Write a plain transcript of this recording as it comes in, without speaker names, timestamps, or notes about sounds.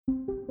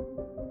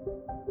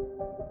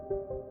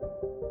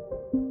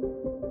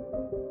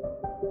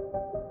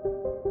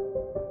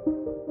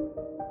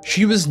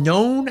She was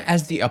known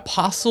as the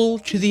Apostle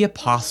to the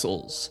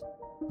Apostles,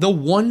 the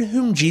one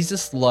whom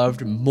Jesus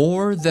loved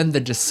more than the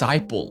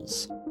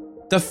disciples,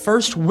 the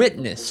first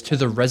witness to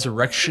the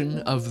resurrection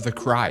of the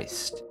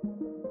Christ.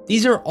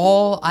 These are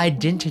all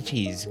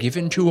identities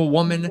given to a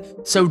woman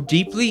so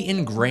deeply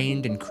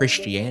ingrained in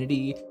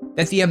Christianity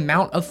that the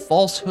amount of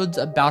falsehoods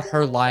about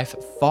her life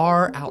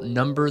far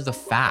outnumber the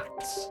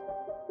facts.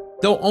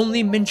 Though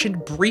only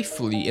mentioned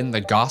briefly in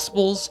the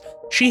Gospels,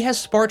 she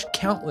has sparked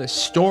countless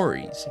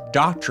stories,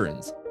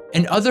 doctrines,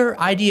 and other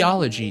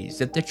ideologies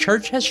that the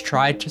church has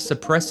tried to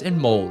suppress and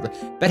mold,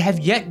 but have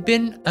yet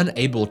been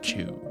unable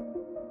to.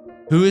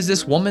 Who is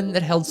this woman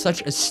that held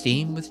such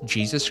esteem with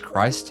Jesus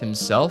Christ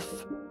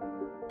himself?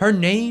 Her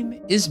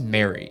name is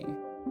Mary,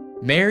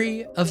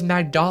 Mary of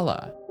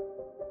Magdala,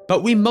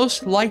 but we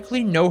most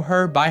likely know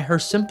her by her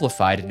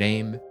simplified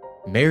name,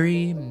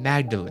 Mary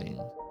Magdalene.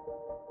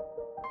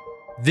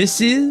 This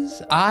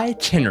is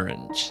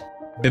Itinerant,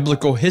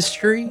 Biblical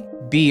History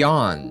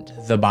Beyond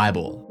the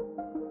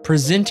Bible,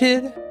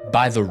 presented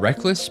by The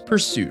Reckless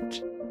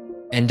Pursuit,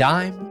 and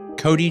I'm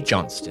Cody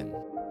Johnston.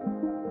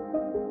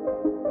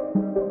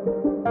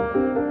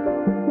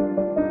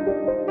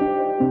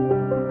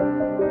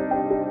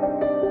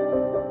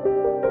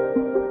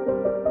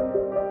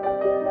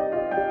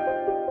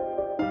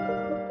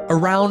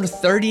 Around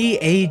 30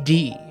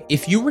 AD,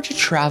 if you were to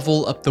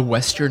travel up the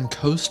western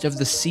coast of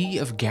the Sea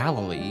of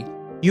Galilee,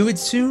 you would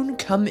soon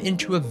come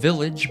into a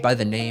village by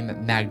the name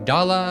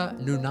Magdala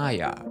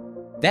Nunaya.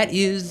 That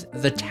is,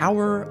 the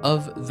Tower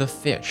of the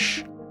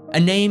Fish, a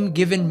name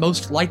given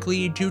most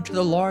likely due to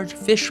the large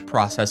fish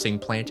processing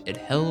plant it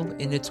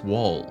held in its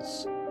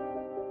walls.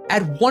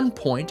 At one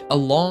point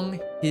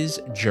along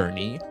his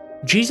journey,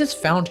 Jesus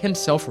found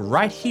himself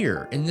right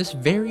here in this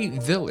very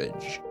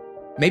village.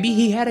 Maybe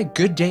he had a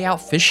good day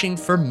out fishing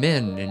for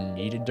men and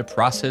needed to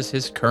process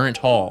his current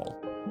haul.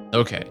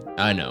 Okay,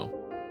 I know.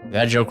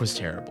 That joke was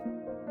terrible.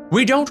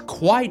 We don't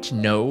quite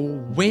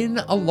know when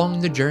along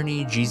the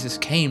journey Jesus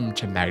came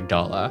to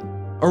Magdala,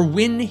 or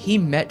when he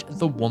met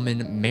the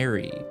woman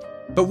Mary,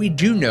 but we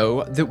do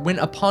know that when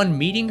upon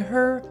meeting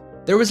her,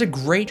 there was a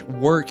great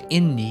work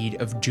in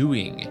need of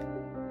doing.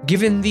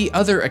 Given the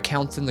other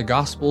accounts in the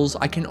Gospels,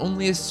 I can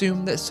only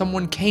assume that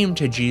someone came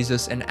to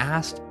Jesus and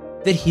asked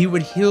that he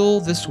would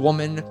heal this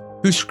woman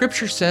who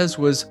scripture says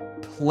was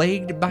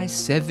plagued by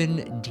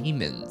 7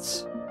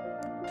 demons.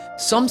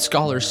 Some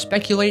scholars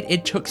speculate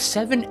it took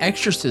 7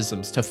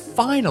 exorcisms to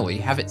finally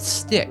have it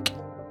stick,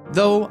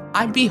 though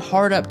I'd be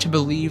hard up to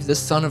believe the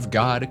Son of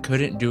God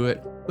couldn't do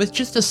it with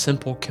just a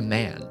simple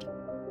command.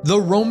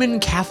 The Roman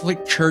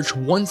Catholic Church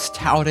once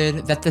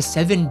touted that the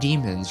 7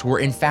 demons were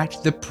in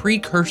fact the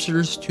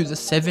precursors to the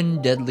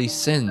 7 deadly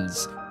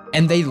sins,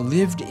 and they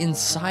lived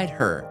inside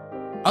her.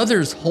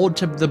 Others hold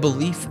to the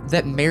belief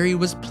that Mary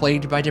was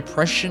plagued by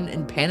depression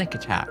and panic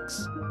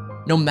attacks.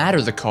 No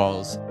matter the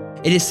cause,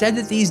 it is said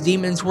that these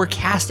demons were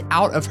cast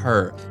out of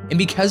her, and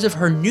because of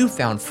her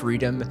newfound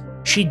freedom,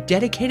 she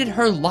dedicated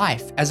her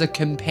life as a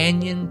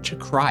companion to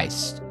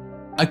Christ,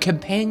 a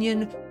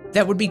companion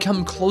that would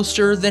become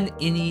closer than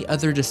any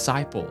other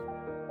disciple,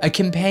 a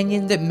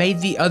companion that made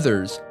the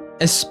others,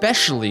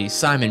 especially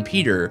Simon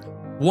Peter,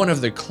 one of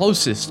the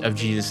closest of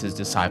Jesus'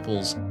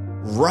 disciples,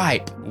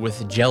 ripe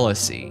with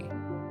jealousy.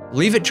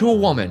 Leave it to a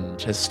woman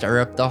to stir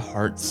up the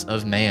hearts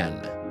of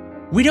man.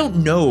 We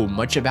don't know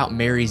much about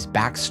Mary's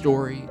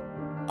backstory,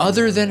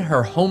 other than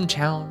her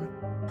hometown,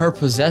 her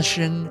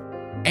possession,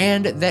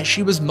 and that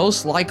she was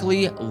most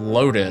likely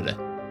loaded.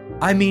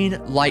 I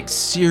mean, like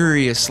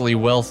seriously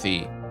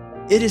wealthy.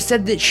 It is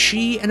said that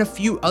she and a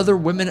few other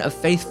women of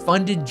faith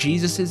funded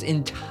Jesus'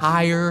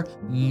 entire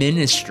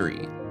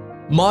ministry.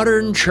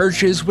 Modern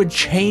churches would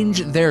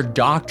change their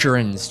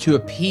doctrines to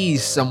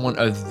appease someone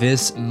of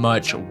this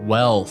much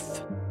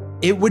wealth.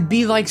 It would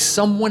be like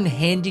someone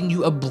handing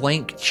you a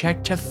blank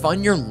check to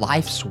fund your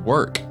life's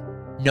work.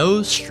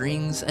 No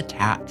strings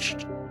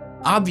attached.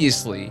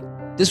 Obviously,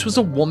 this was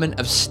a woman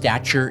of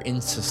stature in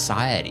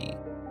society,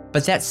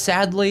 but that's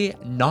sadly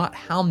not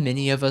how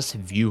many of us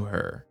view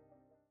her.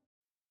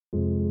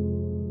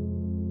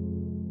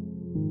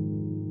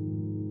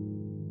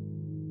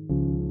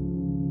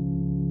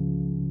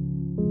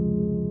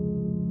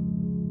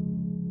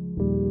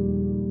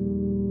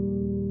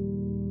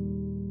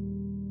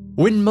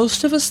 When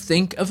most of us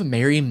think of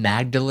Mary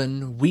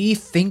Magdalene, we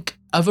think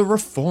of a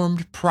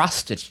reformed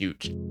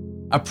prostitute,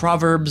 a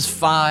Proverbs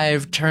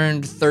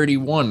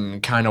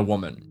 5-31 kind of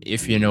woman,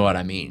 if you know what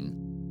I mean.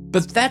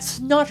 But that's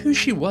not who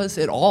she was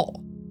at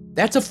all.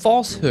 That's a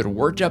falsehood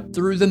worked up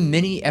through the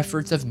many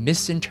efforts of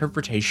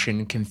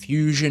misinterpretation,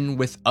 confusion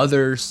with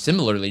other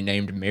similarly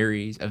named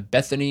Marys of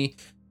Bethany,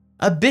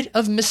 a bit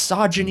of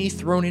misogyny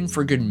thrown in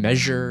for good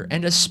measure,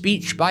 and a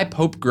speech by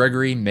Pope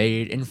Gregory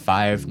made in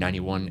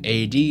 591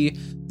 AD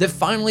that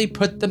finally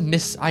put the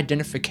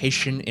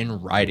misidentification in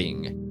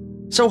writing.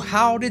 So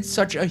how did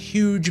such a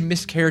huge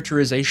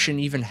mischaracterization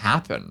even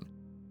happen?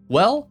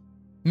 Well,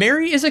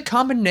 Mary is a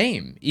common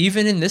name,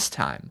 even in this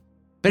time.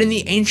 But in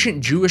the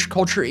ancient Jewish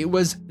culture, it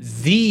was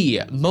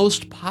the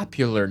most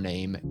popular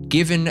name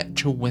given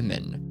to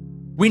women.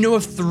 We know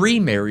of 3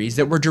 Marys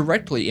that were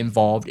directly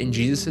involved in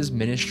Jesus'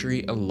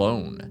 ministry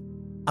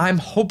alone. I'm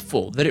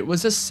hopeful that it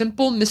was a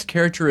simple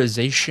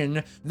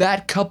mischaracterization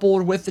that,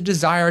 coupled with the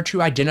desire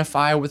to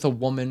identify with a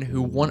woman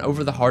who won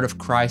over the heart of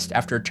Christ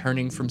after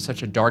turning from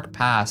such a dark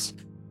past,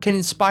 can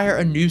inspire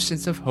a new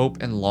sense of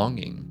hope and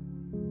longing.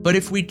 But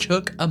if we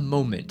took a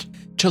moment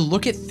to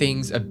look at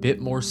things a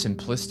bit more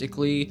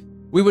simplistically,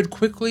 we would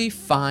quickly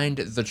find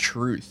the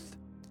truth.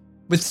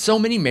 With so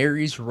many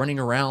Marys running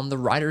around, the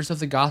writers of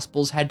the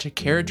Gospels had to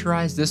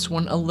characterize this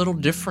one a little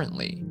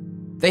differently.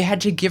 They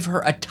had to give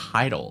her a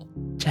title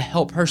to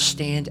help her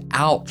stand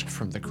out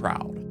from the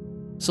crowd.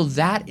 So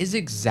that is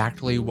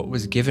exactly what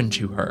was given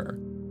to her.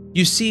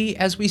 You see,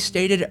 as we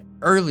stated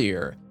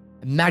earlier,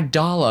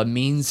 Magdala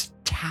means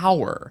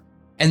tower,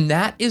 and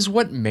that is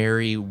what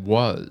Mary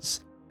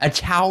was. A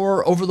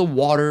tower over the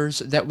waters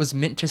that was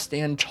meant to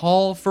stand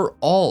tall for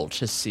all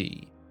to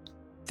see.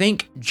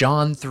 Think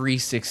John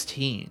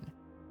 3:16.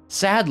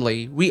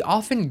 Sadly, we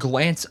often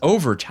glance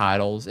over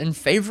titles in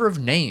favor of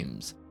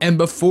names, and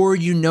before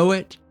you know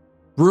it,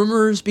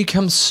 rumors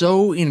become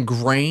so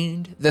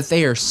ingrained that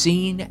they are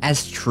seen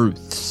as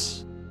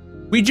truths.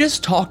 We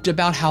just talked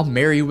about how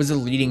Mary was a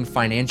leading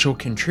financial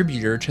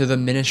contributor to the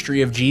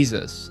ministry of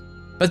Jesus,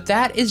 but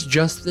that is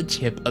just the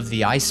tip of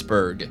the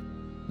iceberg.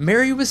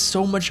 Mary was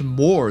so much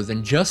more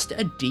than just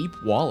a deep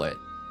wallet.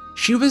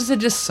 She was a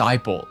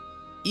disciple,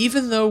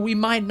 even though we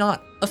might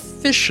not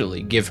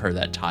officially give her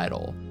that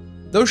title.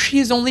 Though she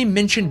is only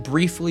mentioned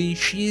briefly,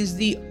 she is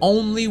the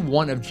only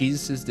one of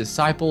Jesus'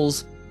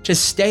 disciples to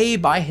stay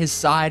by his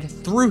side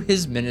through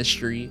his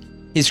ministry,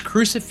 his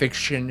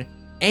crucifixion,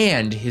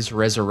 and his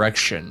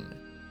resurrection.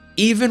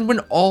 Even when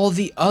all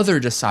the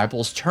other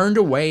disciples turned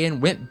away and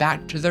went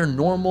back to their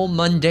normal,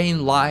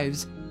 mundane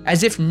lives,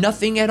 as if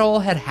nothing at all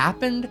had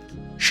happened,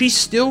 she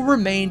still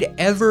remained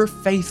ever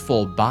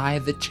faithful by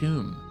the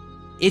tomb.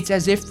 It's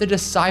as if the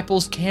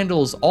disciples'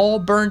 candles all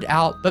burned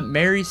out, but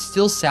Mary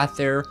still sat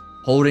there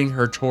holding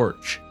her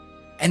torch.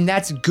 And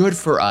that's good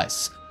for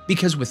us,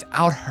 because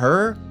without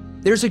her,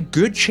 there's a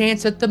good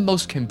chance that the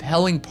most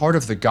compelling part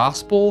of the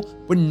gospel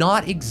would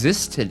not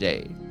exist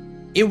today.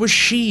 It was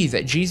she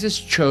that Jesus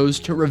chose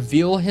to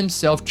reveal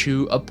himself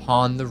to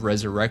upon the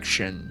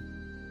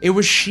resurrection. It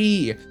was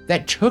she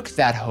that took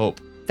that hope,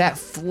 that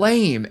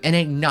flame, and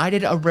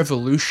ignited a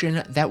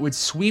revolution that would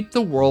sweep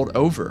the world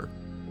over.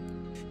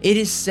 It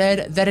is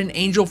said that an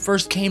angel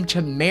first came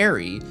to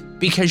Mary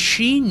because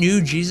she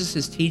knew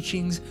Jesus'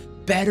 teachings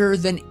better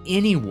than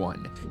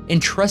anyone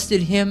and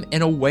trusted him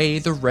in a way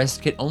the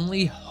rest could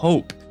only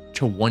hope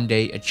to one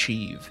day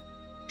achieve.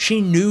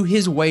 She knew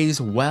his ways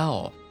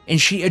well, and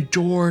she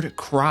adored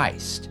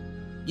Christ.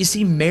 You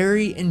see,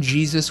 Mary and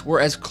Jesus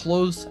were as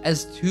close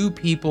as 2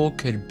 people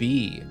could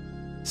be.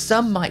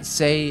 Some might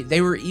say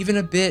they were even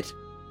a bit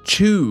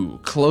too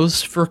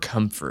close for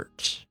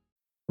comfort.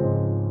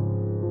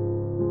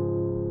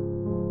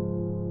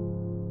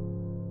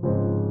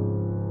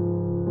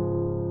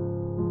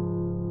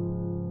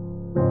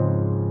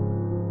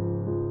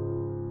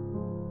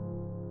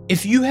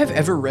 If you have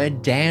ever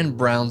read Dan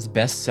Brown's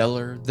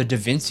bestseller, The Da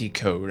Vinci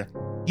Code,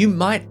 you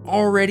might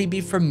already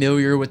be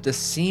familiar with the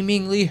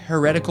seemingly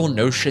heretical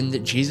notion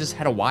that Jesus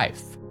had a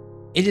wife.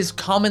 It is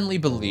commonly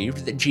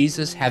believed that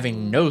Jesus,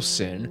 having no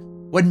sin,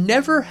 would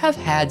never have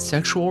had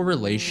sexual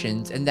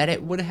relations and that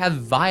it would have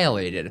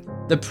violated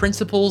the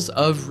principles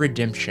of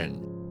redemption.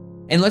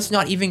 And let's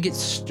not even get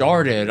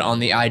started on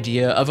the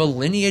idea of a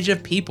lineage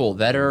of people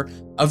that are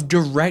of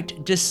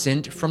direct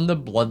descent from the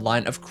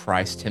bloodline of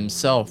Christ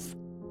himself.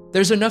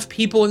 There's enough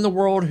people in the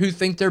world who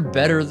think they're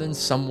better than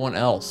someone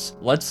else.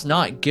 Let's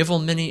not give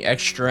them any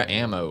extra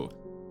ammo.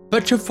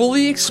 But to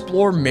fully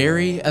explore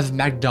Mary of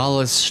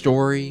Magdala's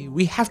story,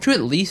 we have to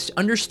at least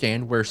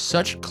understand where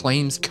such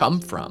claims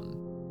come from.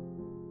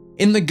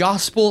 In the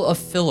Gospel of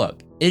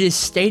Philip, it is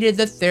stated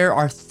that there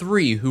are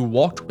 3 who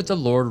walked with the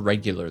Lord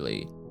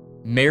regularly: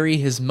 Mary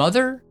his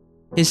mother,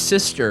 his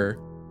sister,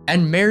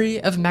 and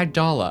Mary of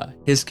Magdala,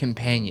 his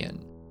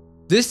companion.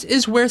 This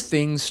is where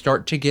things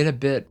start to get a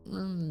bit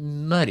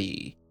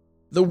muddy.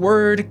 The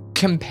word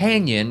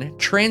companion,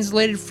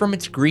 translated from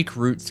its Greek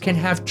roots, can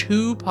have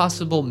 2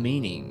 possible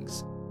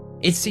meanings.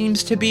 It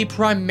seems to be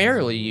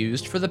primarily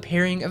used for the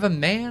pairing of a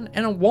man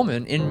and a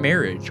woman in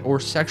marriage or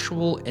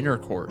sexual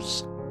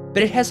intercourse,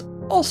 but it has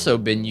also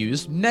been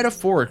used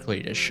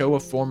metaphorically to show a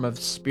form of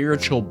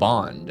spiritual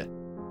bond.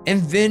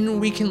 And then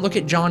we can look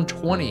at John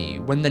 20,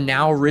 when the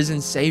now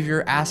risen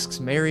Savior asks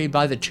Mary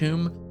by the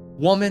tomb,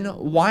 "Woman,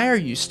 why are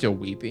you still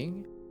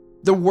weeping?"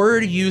 The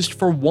word used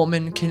for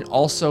woman can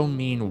also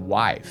mean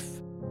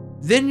wife.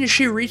 Then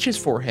she reaches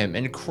for him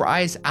and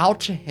cries out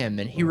to him,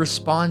 and he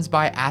responds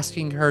by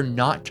asking her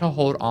not to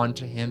hold on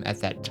to him at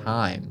that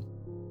time.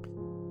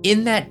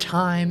 In that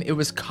time, it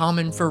was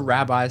common for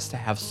rabbis to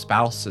have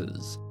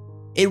spouses.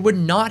 It would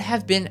not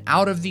have been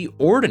out of the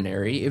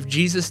ordinary if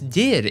Jesus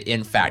did,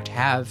 in fact,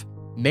 have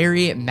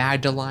Mary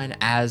Magdalene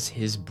as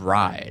his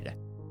bride.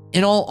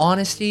 In all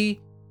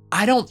honesty,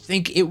 I don't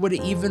think it would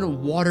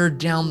even water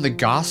down the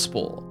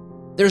gospel.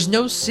 There's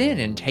no sin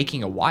in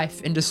taking a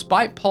wife, and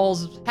despite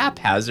Paul's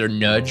haphazard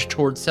nudge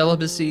towards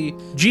celibacy,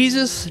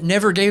 Jesus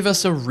never gave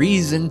us a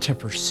reason to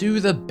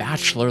pursue the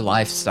bachelor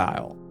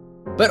lifestyle.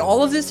 But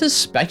all of this is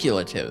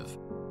speculative.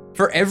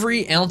 For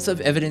every ounce of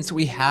evidence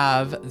we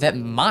have that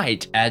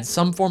might add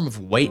some form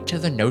of weight to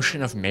the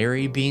notion of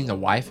Mary being the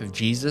wife of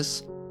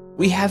Jesus,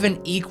 we have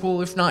an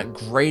equal, if not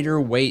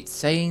greater, weight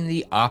saying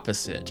the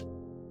opposite.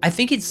 I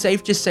think it's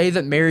safe to say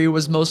that Mary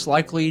was most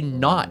likely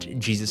not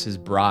Jesus'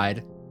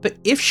 bride, but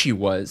if she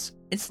was,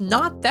 it's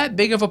not that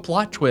big of a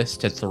plot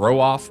twist to throw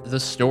off the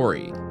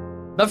story.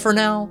 But for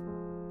now,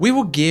 we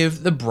will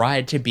give the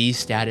bride-to-be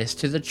status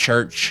to the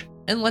church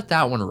and let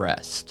that one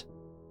rest.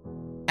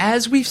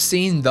 As we've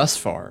seen thus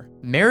far,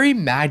 Mary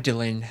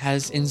Magdalene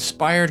has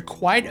inspired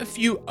quite a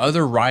few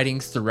other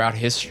writings throughout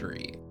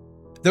history.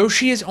 Though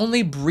she is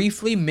only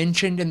briefly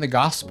mentioned in the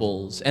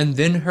Gospels, and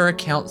then her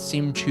accounts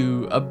seem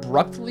to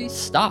abruptly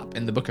stop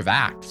in the book of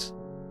Acts,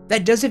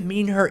 that doesn't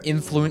mean her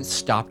influence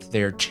stopped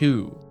there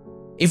too.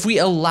 If we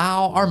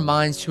allow our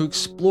minds to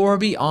explore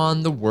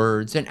beyond the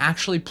words and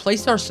actually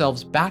place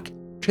ourselves back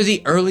to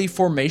the early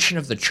formation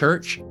of the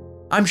church,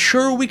 I'm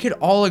sure we could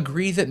all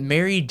agree that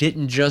Mary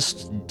didn't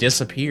just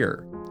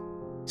disappear.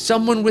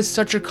 Someone with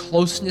such a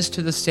closeness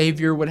to the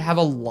Savior would have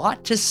a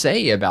lot to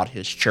say about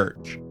his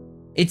church.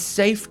 It's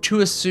safe to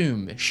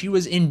assume she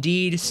was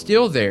indeed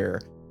still there,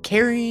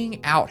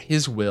 carrying out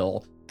his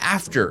will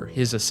after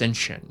his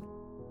ascension.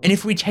 And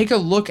if we take a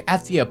look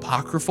at the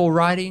apocryphal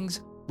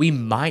writings, we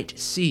might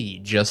see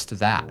just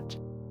that.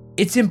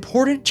 It's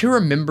important to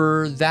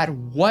remember that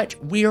what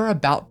we are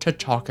about to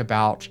talk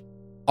about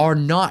are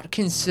not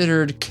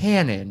considered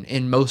canon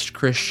in most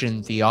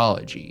Christian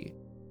theology,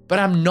 but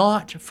I'm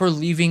not for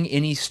leaving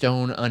any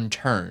stone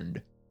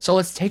unturned. So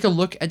let's take a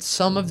look at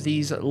some of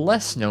these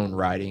less known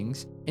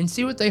writings and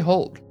see what they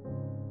hold.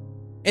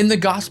 In the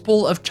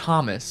Gospel of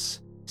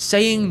Thomas,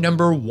 saying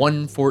number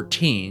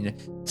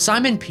 114,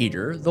 Simon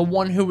Peter, the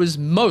one who was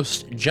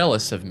most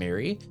jealous of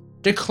Mary,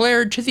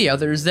 declared to the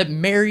others that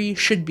Mary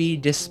should be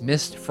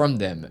dismissed from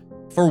them,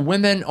 for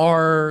women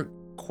are,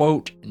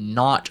 quote,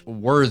 not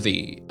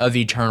worthy of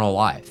eternal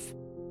life.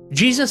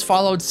 Jesus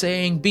followed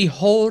saying,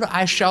 "Behold,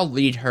 I shall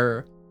lead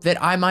her, that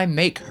I might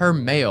make her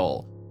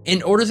male,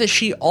 in order that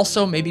she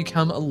also may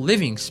become a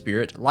living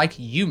spirit like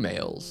you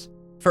males.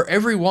 For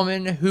every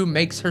woman who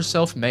makes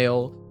herself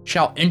male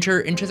shall enter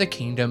into the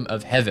kingdom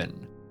of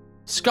heaven."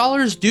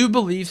 Scholars do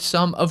believe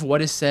some of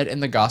what is said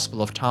in the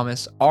Gospel of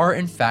Thomas are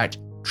in fact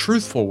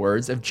truthful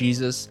words of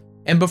Jesus,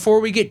 and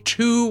before we get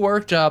too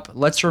worked up,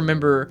 let's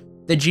remember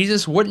that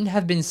Jesus wouldn't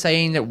have been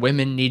saying that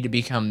women need to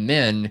become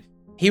men.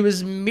 He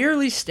was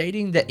merely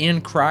stating that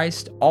in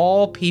Christ,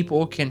 all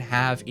people can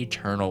have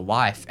eternal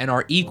life and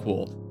are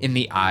equal in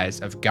the eyes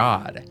of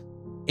God.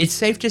 It's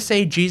safe to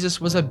say Jesus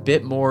was a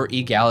bit more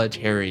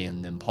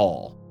egalitarian than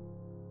Paul.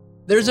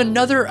 There's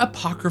another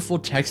apocryphal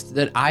text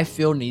that I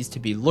feel needs to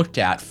be looked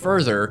at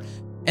further,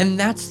 and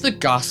that's the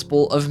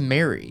Gospel of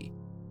Mary.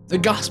 The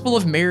Gospel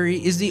of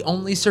Mary is the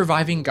only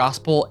surviving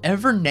gospel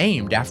ever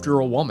named after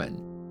a woman.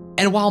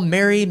 And while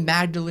Mary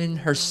Magdalene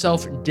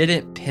herself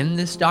didn't pen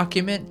this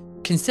document,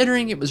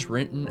 considering it was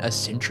written a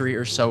century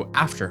or so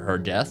after her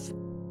death,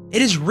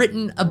 it is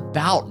written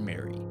about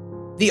Mary.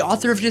 The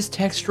author of this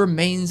text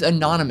remains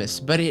anonymous,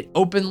 but it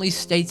openly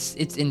states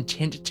its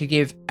intent to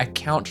give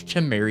account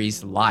to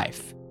Mary's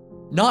life,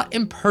 not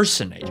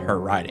impersonate her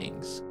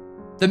writings.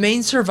 The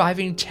main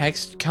surviving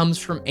text comes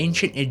from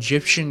ancient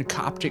Egyptian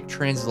Coptic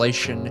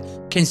translation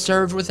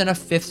conserved within a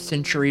 5th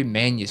century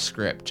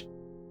manuscript.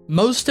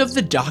 Most of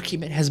the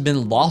document has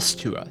been lost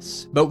to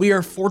us, but we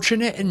are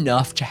fortunate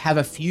enough to have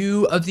a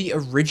few of the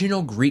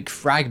original Greek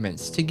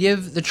fragments to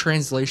give the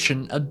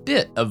translation a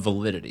bit of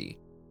validity.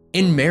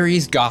 In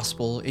Mary's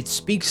Gospel, it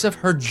speaks of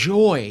her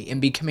joy in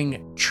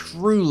becoming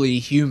truly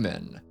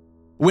human.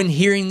 When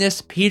hearing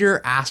this, Peter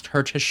asked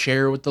her to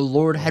share what the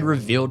Lord had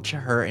revealed to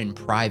her in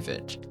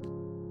private.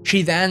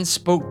 She then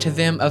spoke to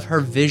them of her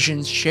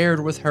visions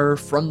shared with her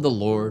from the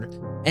Lord,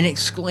 and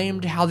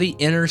exclaimed how the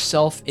inner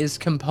self is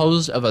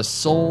composed of a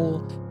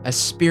soul, a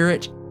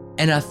spirit,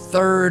 and a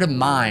third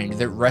mind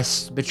that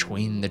rests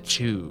between the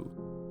two.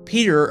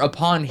 Peter,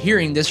 upon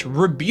hearing this,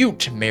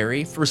 rebuked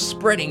Mary for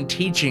spreading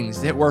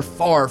teachings that were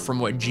far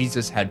from what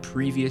Jesus had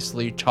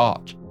previously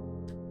taught.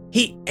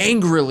 He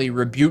angrily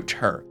rebuked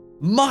her,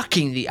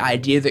 mocking the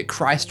idea that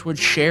Christ would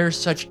share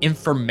such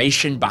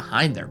information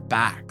behind their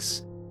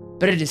backs.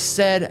 But it is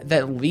said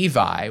that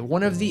Levi,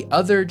 one of the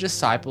other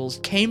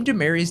disciples, came to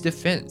Mary's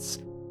defense,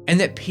 and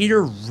that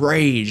Peter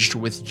raged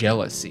with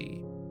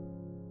jealousy.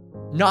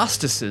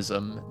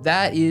 Gnosticism,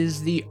 that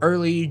is the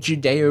early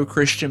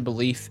Judeo-Christian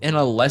belief in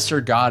a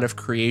lesser God of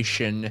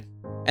creation,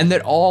 and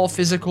that all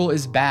physical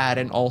is bad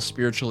and all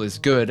spiritual is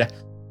good,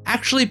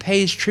 actually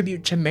pays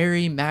tribute to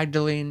Mary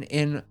Magdalene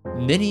in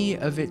many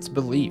of its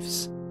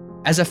beliefs,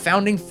 as a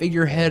founding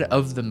figurehead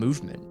of the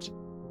movement.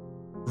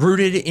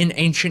 Rooted in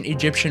ancient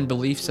Egyptian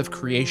beliefs of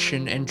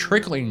creation and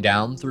trickling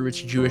down through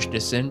its Jewish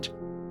descent,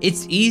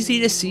 it's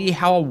easy to see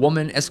how a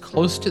woman as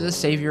close to the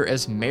Savior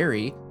as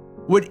Mary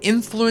would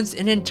influence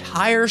an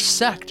entire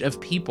sect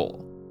of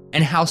people,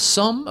 and how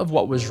some of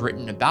what was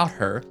written about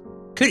her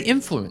could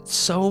influence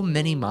so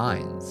many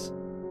minds.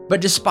 But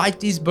despite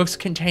these books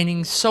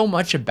containing so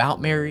much about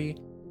Mary,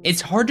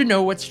 it's hard to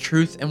know what's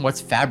truth and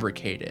what's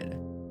fabricated.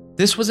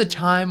 This was a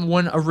time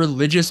when a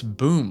religious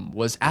boom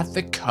was at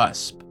the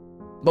cusp.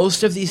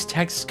 Most of these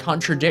texts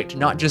contradict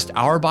not just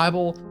our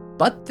Bible,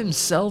 but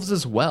themselves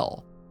as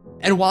well.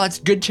 And while it's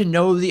good to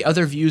know the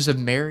other views of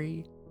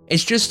Mary,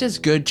 it's just as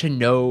good to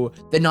know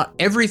that not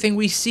everything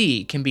we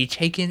see can be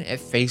taken at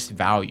face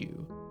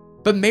value.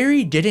 But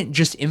Mary didn't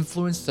just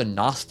influence the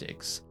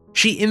Gnostics,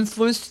 she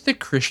influenced the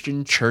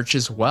Christian church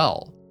as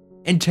well.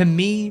 And to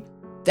me,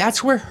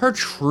 that's where her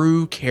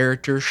true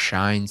character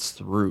shines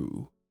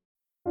through.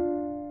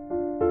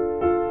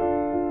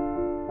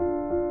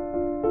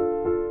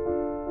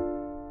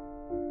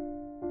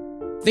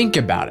 Think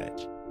about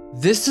it.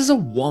 This is a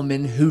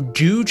woman who,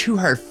 due to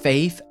her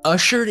faith,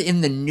 ushered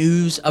in the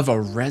news of a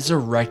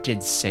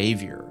resurrected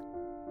Savior.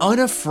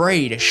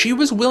 Unafraid, she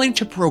was willing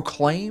to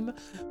proclaim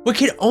what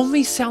could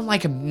only sound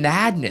like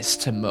madness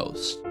to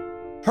most.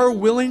 Her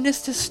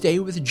willingness to stay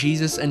with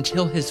Jesus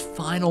until his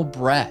final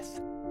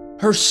breath.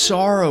 Her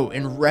sorrow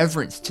and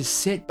reverence to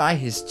sit by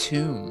his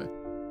tomb.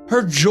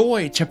 Her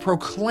joy to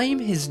proclaim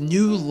his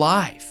new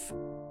life.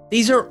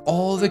 These are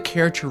all the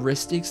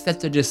characteristics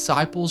that the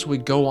disciples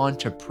would go on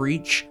to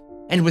preach,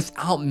 and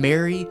without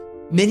Mary,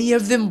 many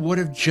of them would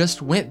have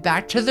just went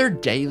back to their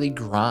daily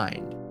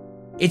grind.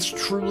 It's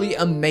truly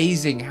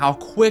amazing how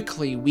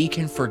quickly we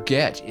can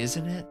forget,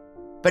 isn't it?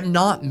 But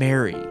not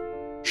Mary.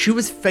 She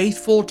was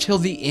faithful till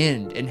the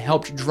end and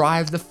helped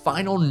drive the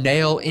final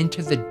nail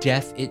into the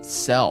death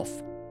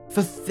itself,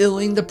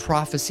 fulfilling the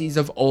prophecies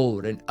of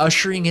old and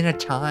ushering in a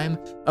time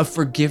of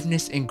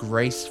forgiveness and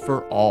grace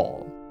for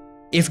all.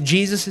 If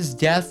Jesus'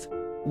 death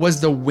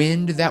was the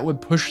wind that would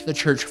push the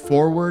church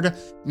forward,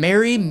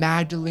 Mary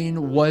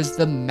Magdalene was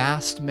the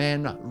mast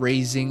man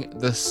raising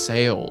the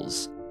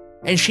sails,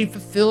 and she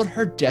fulfilled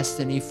her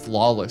destiny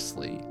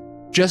flawlessly,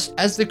 just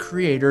as the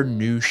Creator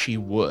knew she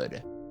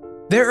would.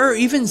 There are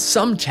even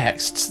some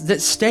texts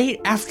that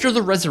state after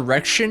the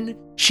resurrection,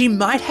 she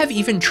might have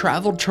even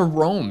traveled to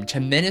Rome to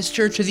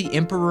minister to the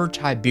Emperor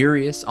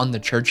Tiberius on the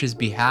church's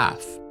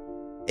behalf.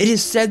 It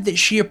is said that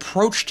she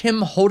approached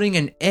him holding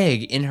an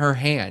egg in her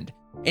hand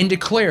and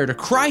declared,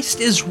 "Christ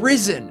is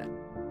risen!"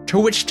 To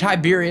which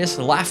Tiberius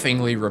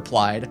laughingly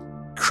replied,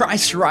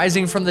 "Christ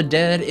rising from the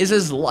dead is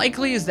as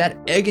likely as that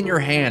egg in your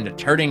hand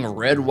turning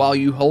red while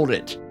you hold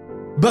it."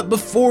 But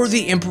before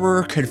the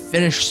emperor could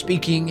finish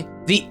speaking,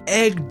 the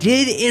egg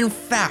did in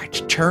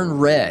fact turn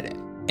red,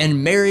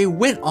 and Mary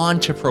went on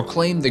to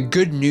proclaim the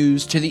good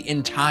news to the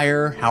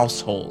entire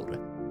household.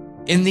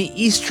 In the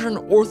Eastern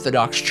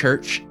Orthodox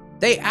Church,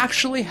 they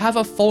actually have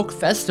a folk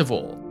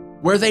festival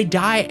where they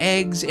dye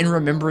eggs in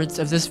remembrance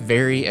of this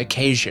very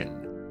occasion,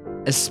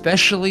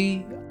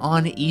 especially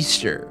on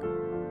Easter,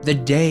 the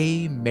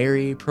day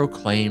Mary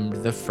proclaimed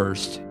the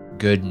first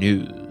good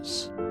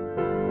news.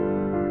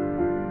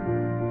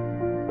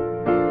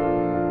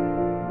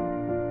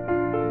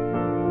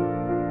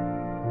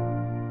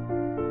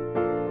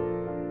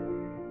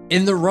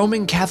 In the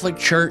Roman Catholic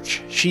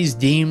Church, she's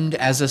deemed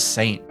as a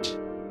saint.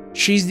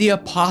 She's the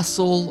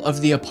apostle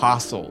of the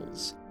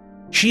apostles.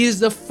 She is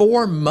the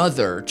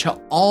foremother to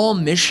all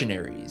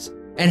missionaries,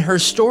 and her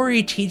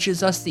story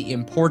teaches us the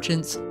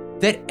importance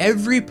that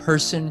every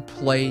person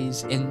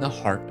plays in the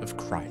heart of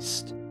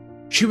Christ.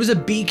 She was a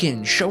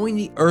beacon showing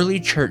the early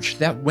church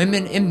that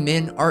women and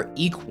men are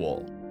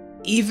equal,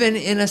 even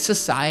in a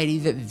society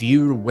that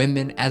viewed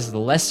women as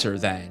lesser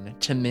than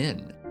to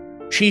men.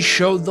 She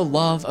showed the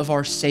love of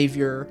our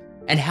Savior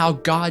and how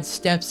God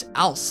steps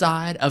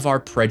outside of our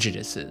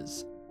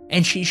prejudices,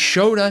 and she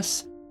showed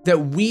us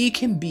that we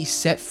can be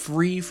set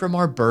free from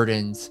our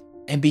burdens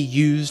and be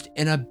used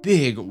in a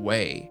big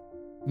way.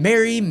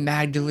 Mary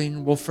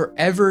Magdalene will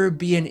forever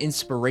be an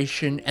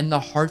inspiration in the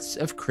hearts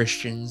of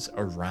Christians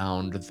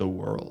around the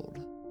world.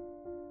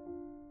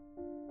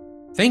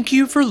 Thank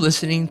you for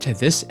listening to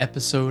this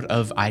episode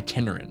of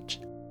Itinerant.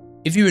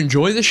 If you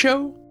enjoy the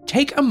show,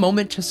 take a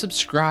moment to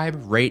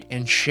subscribe, rate,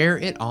 and share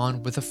it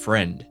on with a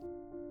friend.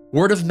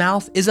 Word of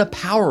mouth is a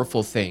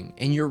powerful thing,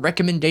 and your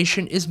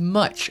recommendation is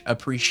much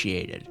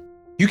appreciated.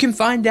 You can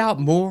find out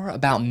more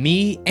about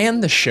me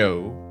and the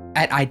show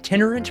at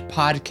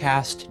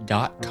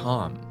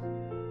itinerantpodcast.com.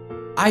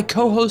 I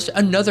co-host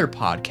another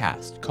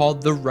podcast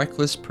called The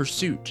Reckless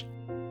Pursuit.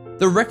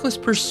 The Reckless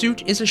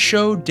Pursuit is a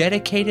show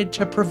dedicated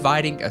to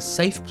providing a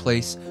safe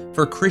place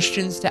for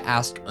Christians to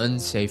ask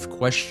unsafe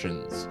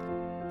questions.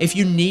 If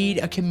you need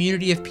a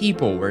community of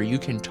people where you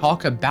can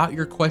talk about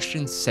your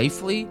questions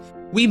safely,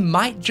 we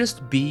might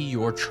just be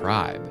your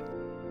tribe.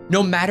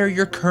 No matter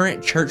your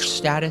current church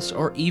status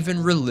or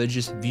even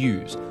religious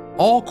views,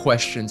 all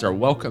questions are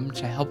welcome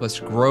to help us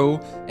grow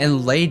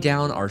and lay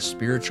down our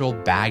spiritual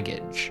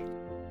baggage.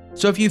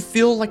 So if you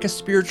feel like a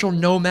spiritual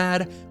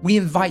nomad, we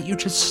invite you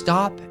to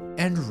stop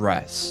and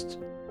rest.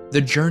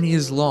 The journey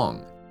is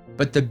long,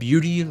 but the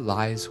beauty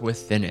lies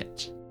within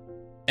it.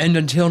 And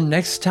until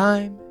next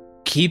time,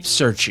 keep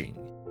searching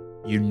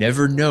You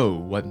never know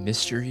what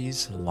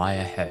mysteries lie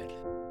ahead.